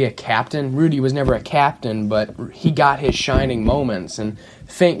getting to be a captain. Rudy was never a captain, but he got his shining moments, and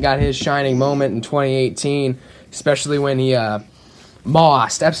Fink got his shining moment in 2018, especially when he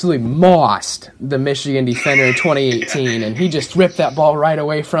absolutely mossed the Michigan defender in 2018, and he just ripped that ball right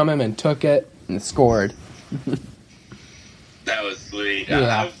away from him and took it and scored. That was sweet.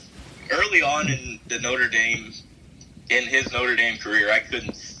 Yeah. Early on in his Notre Dame career, I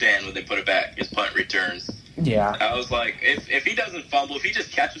couldn't stand when they put it back, his punt returns. Yeah. I was like, if he doesn't fumble, if he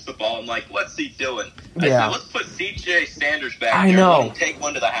just catches the ball, I'm like, what's he doing? I Yeah. said, let's put C.J. Sanders back I there know. and let him take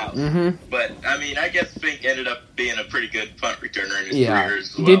one to the house. Mm-hmm. But, I guess Fink ended up being a pretty good punt returner in his Yeah. career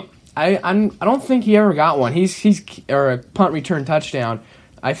as well. I don't think he ever got one. Or a punt return touchdown.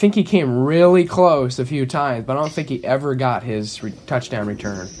 I think he came really close a few times, but I don't think he ever got his touchdown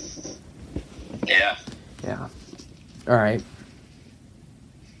return. Yeah. Yeah. All right.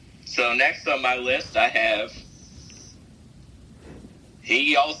 So next on my list, I have.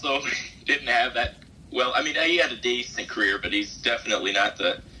 He also didn't have that. Well, he had a decent career, but he's definitely not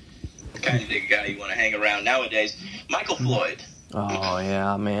the kind of guy you want to hang around nowadays. Michael Floyd. Oh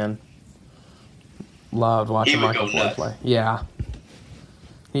yeah, man. Loved watching He would Michael go Floyd nuts. play. Yeah.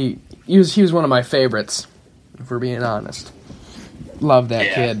 He was one of my favorites, if we're being honest. Love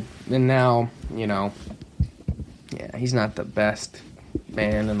that kid. And now, he's not the best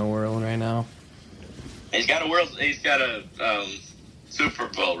man in the world right now. He's got a Super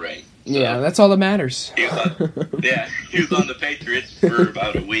Bowl ring. So Yeah, that's all that matters. He was on the Patriots for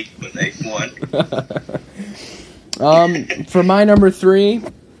about a week when they won. For my number 3,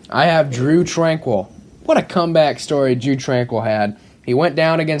 I have Drew Tranquil. what a comeback story Drew Tranquil had. He went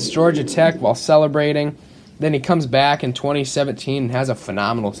down against Georgia Tech while celebrating. Then he comes back in 2017 and has a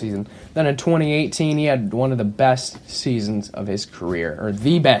phenomenal season. Then in 2018, he had one of the best seasons of his career, or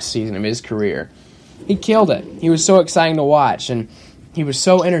the best season of his career. He killed it. He was so exciting to watch, and he was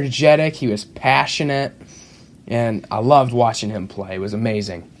so energetic. He was passionate, and I loved watching him play. It was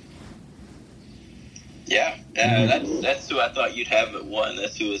amazing. Yeah, that's who I thought you'd have at 1.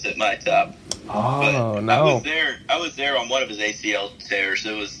 That's who was at my top. Oh, but no. I was there on one of his ACL tears.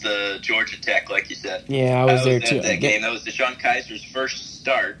 It was the Georgia Tech, like you said. Yeah, I was there too. That game. That was Deshaun Kaiser's first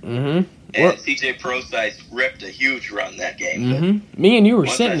start. Mm-hmm. And CJ Prosise ripped a huge run that game. Mm-hmm. Me and you were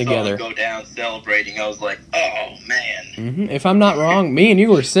sitting together. Once I saw him go down celebrating, I was like, oh, man. Mm-hmm. If I'm not wrong, me and you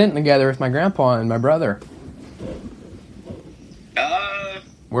were sitting together with my grandpa and my brother.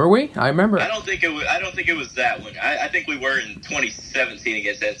 Were we? I remember. I don't think it was that one. I think we were in 2017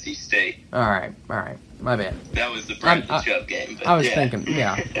 against NC State. All right. My bad. That was the Bradley Chubb game. But I was thinking,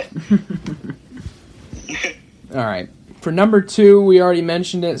 yeah. All right. For number 2, we already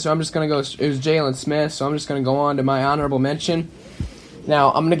mentioned it, so I'm just going to go. It was Jalen Smith, so I'm just going to go on to my honorable mention.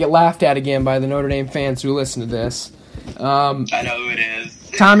 Now, I'm going to get laughed at again by the Notre Dame fans who listen to this. I know who it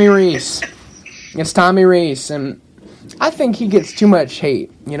is. Tommy Reece. It's Tommy Reece, and I think he gets too much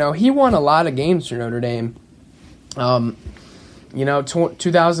hate. You know, he won a lot of games for Notre Dame.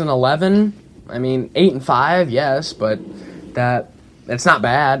 2011, I mean, 8-5, yes, but that's not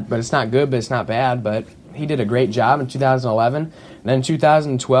bad, but it's not good, but it's not bad, but he did a great job in 2011. And then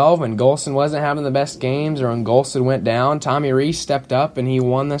 2012, when Golson wasn't having the best games, or when Golson went down, Tommy Reece stepped up and he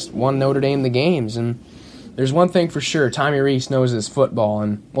won Notre Dame the games. And there's one thing for sure, Tommy Reece knows his football,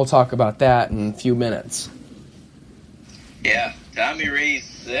 and we'll talk about that in a few minutes. Yeah, Tommy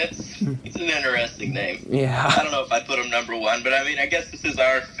Reece, it's an interesting name. Yeah. I don't know if I'd put him number 1, but I mean, I guess this is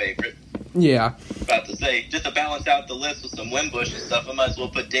our favorite. Yeah. About to say, just to balance out the list with some Wimbush and stuff, I might as well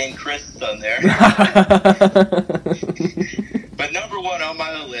put Dane Christ on there. But number 1 on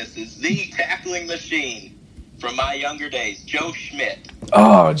my list is the tackling machine from my younger days, Joe Schmidt.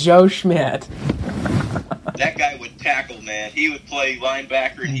 Oh, Joe Schmidt. That guy would tackle, man. He would play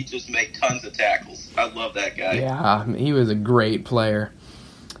linebacker, and he'd just make tons of tackles. I love that guy. Yeah, he was a great player.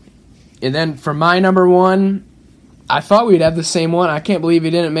 And then for my number 1, I thought we'd have the same one. I can't believe he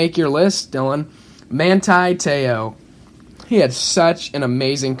didn't make your list, Dylan. Manti Te'o. He had such an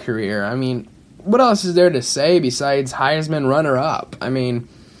amazing career. I mean, what else is there to say besides Heisman runner-up? I mean,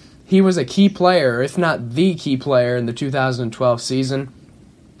 he was a key player, if not the key player, in the 2012 season.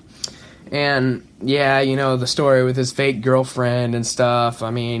 And, yeah, you know, the story with his fake girlfriend and stuff,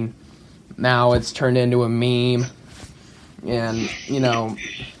 I mean, now it's turned into a meme. And, you know,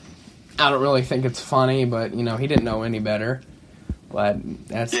 I don't really think it's funny, but, you know, he didn't know any better. But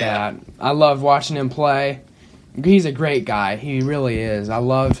that's that. I loved watching him play. He's a great guy. He really is. I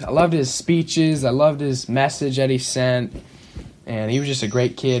loved his speeches. I loved his message that he sent. And he was just a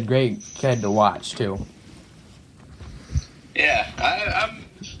great kid to watch, too. Yeah, I'm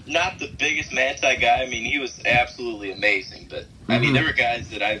not the biggest Manti guy. I mean, he was absolutely amazing. But, I mean, there were guys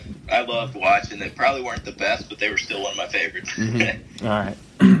that I loved watching that probably weren't the best, but they were still one of my favorites. All right.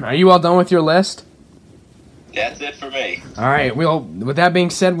 Are you all done with your list? That's it for me. All right. With that being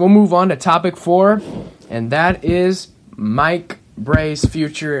said, we'll move on to topic 4, and that is Mike Brey's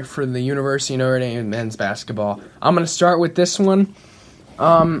future for the University of Notre Dame men's basketball. I'm going to start with this one.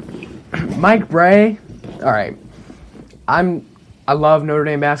 Mike Brey. All right. I love Notre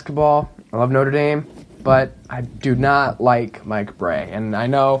Dame basketball. I love Notre Dame, but I do not like Mike Brey. And I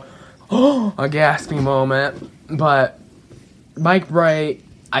know, a gasping moment, but Mike Brey,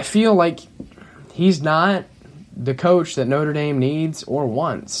 I feel like he's not the coach that Notre Dame needs or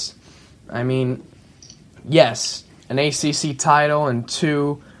wants. I mean, yes, an ACC title and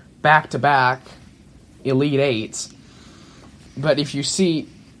 2 back-to-back Elite Eights. But if you see,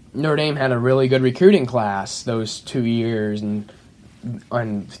 Notre Dame had a really good recruiting class those 2 years and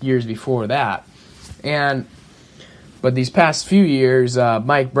years before that. But these past few years,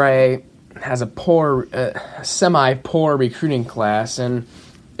 Mike Brey has a semi-poor recruiting class, and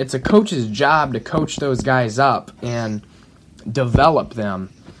it's a coach's job to coach those guys up and develop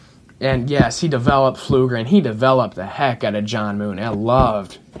them. And yes, he developed Pfluger, and he developed the heck out of John Mooney. I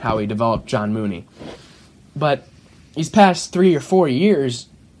loved how he developed John Mooney. But these past 3 or 4 years,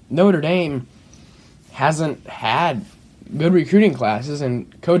 Notre Dame hasn't had good recruiting classes,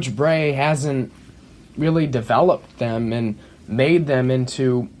 and Coach Brey hasn't really developed them and made them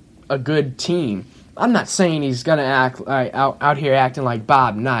into a good team. I'm not saying he's going to act out here acting like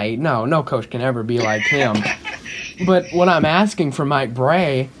Bob Knight. No coach can ever be like him. But what I'm asking for Mike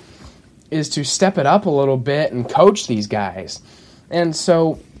Brey is to step it up a little bit and coach these guys. And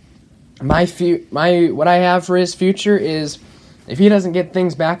so what I have for his future is, if he doesn't get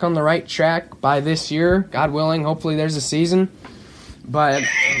things back on the right track by this year, God willing, hopefully there's a season, but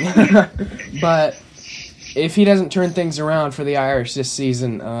if he doesn't turn things around for the Irish this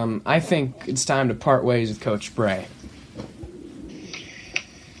season, I think it's time to part ways with Coach Brey.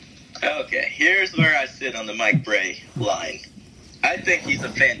 Okay, here's where I sit on the Mike Brey line. I think he's a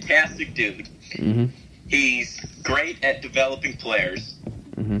fantastic dude. Mm-hmm. He's great at developing players,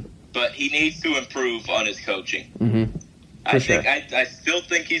 mm-hmm. but he needs to improve on his coaching. Mm-hmm. I still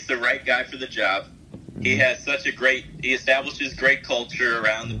think he's the right guy for the job. Mm-hmm. He establishes great culture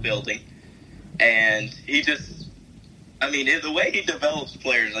around the building, and the way he develops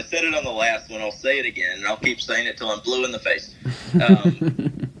players, I said it on the last one, I'll say it again, and I'll keep saying it till I'm blue in the face.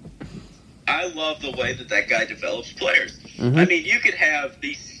 I love the way that guy develops players. Mm-hmm. I mean, you could have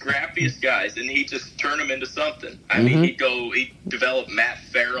the scrappiest guys, and he'd just turn them into something. I mean, he'd develop Matt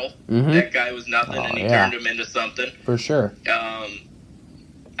Farrell. Mm-hmm. That guy was nothing, and he turned him into something. For sure. I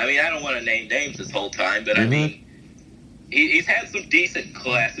don't want to name names this whole time, but I mean, he's had some decent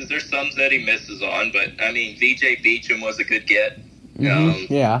classes. There's some that he misses on, but I mean, VJ Beecham was a good get.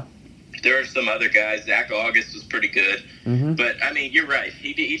 There are some other guys. Zach August was pretty good. Mm-hmm. But, I mean, you're right.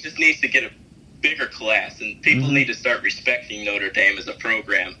 He just needs to get a bigger class, and people need to start respecting Notre Dame as a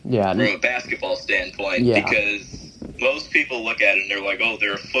program from a basketball standpoint, because most people look at it and they're like, oh,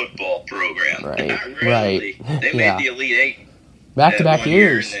 they're a football program. Right. Not really. They made the Elite Eight back-to-back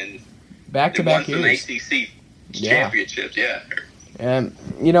years. Back-to-back years. Some ACC championships, And,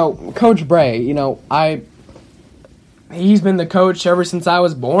 Coach Brey, he's been the coach ever since I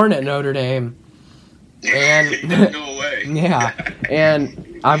was born at Notre Dame. And no way.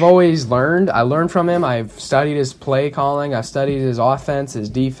 And I've always learned. I learned from him. I've studied his play calling. I've studied his offense, his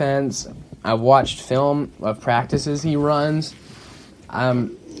defense. I've watched film of practices he runs.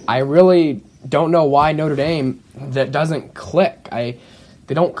 I really don't know why Notre Dame that doesn't click.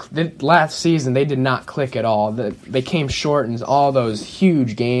 Last season they did not click at all. They came short in all those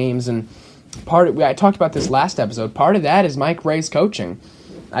huge games, and I talked about this last episode. Part of that is Mike Brey's coaching.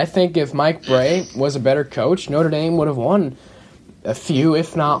 I think if Mike Brey was a better coach, Notre Dame would have won a few,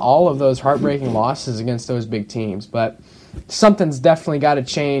 if not all, of those heartbreaking losses against those big teams. But something's definitely got to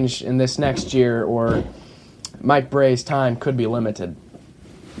change in this next year, or Mike Brey's time could be limited.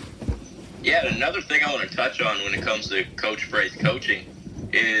 Yeah, another thing I want to touch on when it comes to Coach Brey's coaching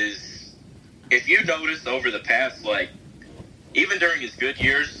is, if you notice over the past, even during his good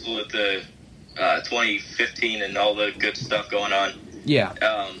years with the 2015 and all the good stuff going on,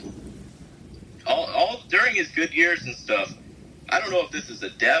 all during his good years and stuff, I don't know if this is a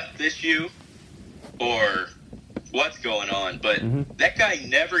depth issue or what's going on, but that guy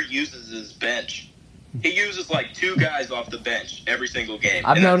never uses his bench. He uses two guys off the bench every single game.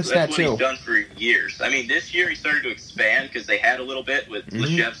 I've noticed that too. That's what he's done for years. I mean, this year he started to expand because they had a little bit with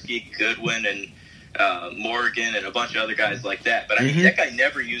Leshevsky, Goodwin, and Morgan, and a bunch of other guys like that. But I mean, that guy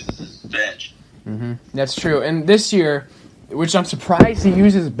never uses his bench. That's true. And this year, which I'm surprised he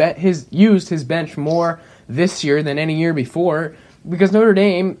used his bench more this year than any year before, because Notre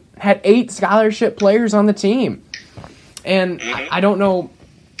Dame had 8 scholarship players on the team. And I don't know,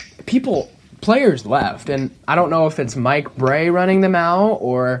 players left, and I don't know if it's Mike Brey running them out,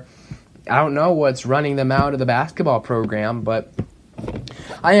 or I don't know what's running them out of the basketball program, but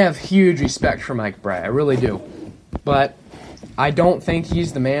I have huge respect for Mike Brey. I really do. But I don't think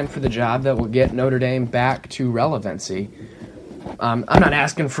he's the man for the job that will get Notre Dame back to relevancy. I'm not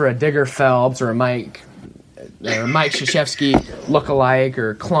asking for a Digger Phelps or a Mike Krzyzewski lookalike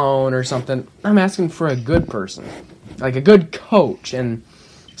or clone or something. I'm asking for a good person, like a good coach, and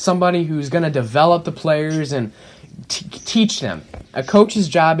somebody who's going to develop the players and teach them. A coach's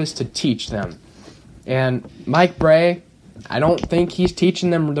job is to teach them. And Mike Brey, I don't think he's teaching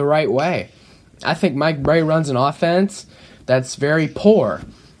them the right way. I think Mike Brey runs an offense that's very poor.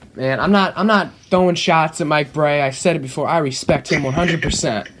 And I'm not throwing shots at Mike Brey. I said it before. I respect him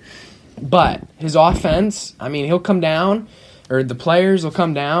 100%. But his offense, I mean, he'll come down, or the players will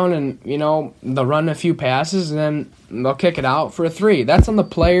come down and, they'll run a few passes and then they'll kick it out for a 3. That's on the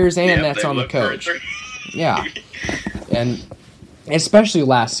players and that's on the coach. Yeah. And especially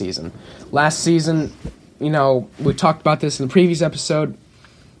last season. Last season, we talked about this in the previous episode.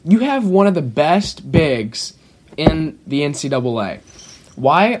 You have one of the best bigs in the NCAA.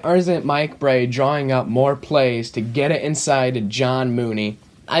 Why isn't Mike Brey drawing up more plays to get it inside to John Mooney?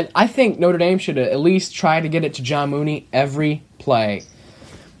 I think Notre Dame should at least try to get it to John Mooney every play.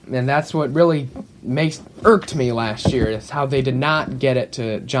 And that's what really irked me last year is how they did not get it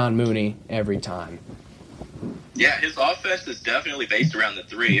to John Mooney every time. Yeah, his offense is definitely based around the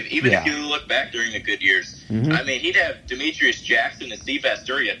three. Even if you look back during the good years, I mean, he'd have Demetrius Jackson and Steve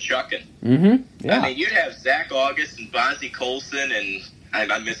Asturia chucking. Yeah. I mean, you'd have Zach August and Bonzie Colson, and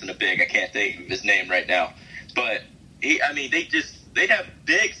I'm missing a big. I can't think of his name right now. But, they'd have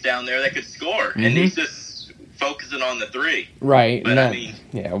bigs down there that could score, and he's just focusing on the three. Right. But, he's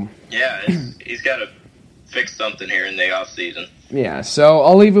got to fix something here in the offseason. Yeah, so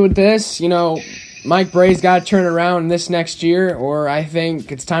I'll leave it with this. Mike Brey's got to turn around this next year, or I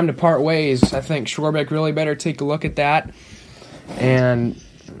think it's time to part ways. I think Schwarbeck really better take a look at that and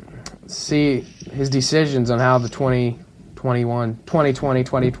see his decisions on how the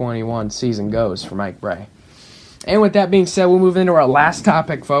 2020-2021 season goes for Mike Brey. And with that being said, we'll move into our last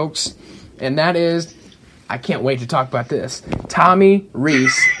topic, folks, and that is, I can't wait to talk about this, Tommy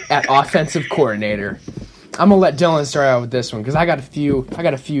Reece at offensive coordinator. I'm going to let Dylan start out with this one because I got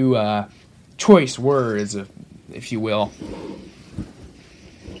a few choice words, if you will.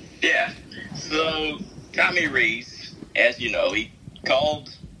 Yeah. So Tommy Reece, as you know, he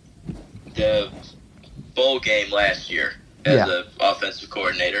called the bowl game last year as an offensive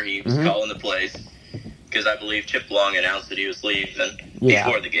coordinator. He was calling the plays because I believe Chip Long announced that he was leaving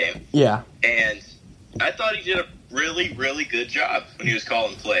before the game. Yeah. And I thought he did a really, really good job when he was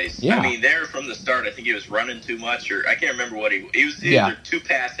calling plays. Yeah. I mean, there from the start, I think he was running too much, or I can't remember what he was either too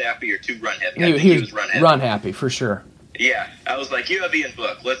pass happy or too run happy. I think he was run happy for sure. Yeah, I was like, you have Ian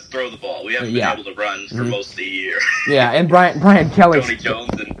Book. Let's throw the ball. We haven't been able to run for most of the year. Yeah, and Brian Kelly. Tony Jones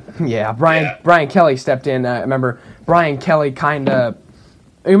and Brian Kelly stepped in. I remember Brian Kelly kind of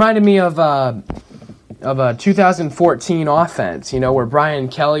reminded me of a 2014 offense, where Brian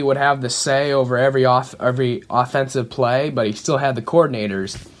Kelly would have the say over every offensive play, but he still had the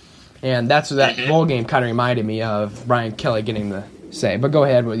coordinators. And that's what that bowl game kind of reminded me of, Brian Kelly getting the say. But go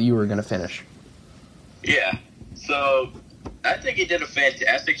ahead, you were going to finish. Yeah, so I think he did a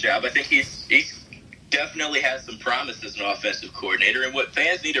fantastic job. I think he's definitely has some promise as an offensive coordinator. And what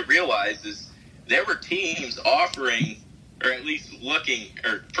fans need to realize is there were teams offering, or at least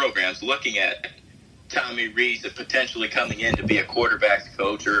programs looking at Tommy Reece potentially coming in to be a quarterback's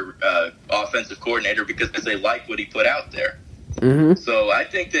coach or offensive coordinator because they like what he put out there. So I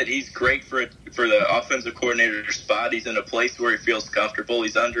think that he's great for the offensive coordinator spot. He's in a place where he feels comfortable.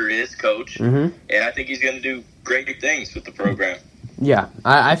 He's under his coach, and I think he's going to do great things with the program. Yeah,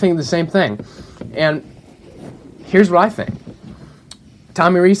 I think the same thing. And here's what I think.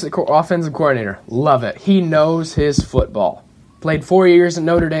 Tommy Reece, offensive coordinator, love it. He knows his football. Played 4 years at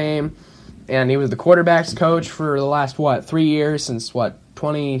Notre Dame. And he was the quarterback's coach for the last, 3 years since,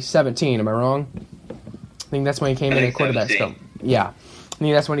 2017, am I wrong? I think that's when he came in at quarterback's coach. Yeah. I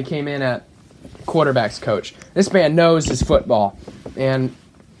think that's when he came in at quarterback's coach. This man knows his football, and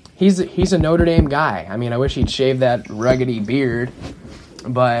he's a Notre Dame guy. I mean, I wish he'd shave that ruggedy beard,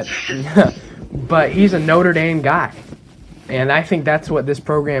 but he's a Notre Dame guy. And I think that's what this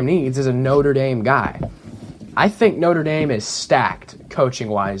program needs, is a Notre Dame guy. I think Notre Dame is stacked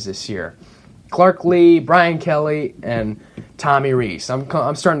coaching-wise this year. Clark Lee, Brian Kelly, and Tommy Reece.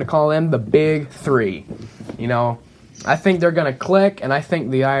 I'm starting to call them the big three. I think they're going to click, and I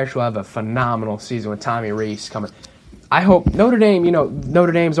think the Irish will have a phenomenal season with Tommy Reece coming. I hope Notre Dame,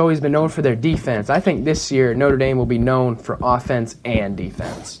 Notre Dame's always been known for their defense. I think this year Notre Dame will be known for offense and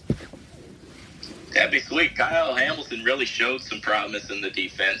defense. That'd be sweet. Kyle Hamilton really showed some promise in the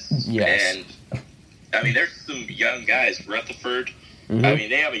defense. Yes. And, there's some young guys. Rutherford,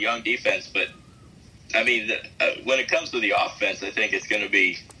 they have a young defense, but when it comes to the offense, I think it's going to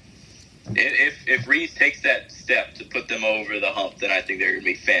be if Reece takes that step to put them over the hump, then I think they're going to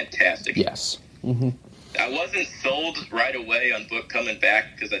be fantastic. Yes. I wasn't sold right away on Book coming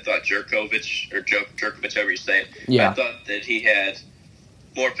back because I thought Jerkovich, however you say it, I thought that he had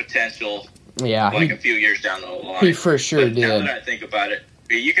more potential. Yeah, a few years down the line. He for sure did. Now that I think about it,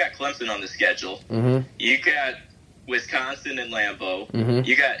 you got Clemson on the schedule. You got Wisconsin and Lambeau.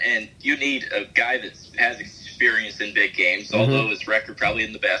 You need a guy that has experience in big games, although his record probably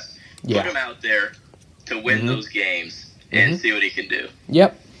isn't the best. Put him out there to win those games and see what he can do.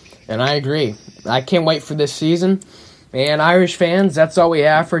 Yep, and I agree. I can't wait for this season. And Irish fans, that's all we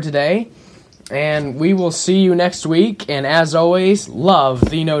have for today. And we will see you next week. And as always, love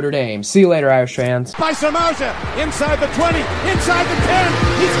the Notre Dame. See you later, Irish fans. By Samauja, inside the 20, inside the 10.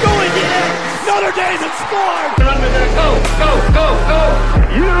 He's going in. Notre Dame has scored. Go, go, go, go.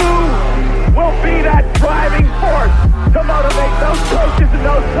 You will be that driving force to motivate those coaches and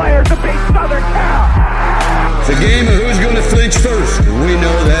those players to beat Southern Cal. It's a game of who's going to flinch first. We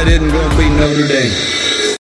know that isn't going to be Notre Dame.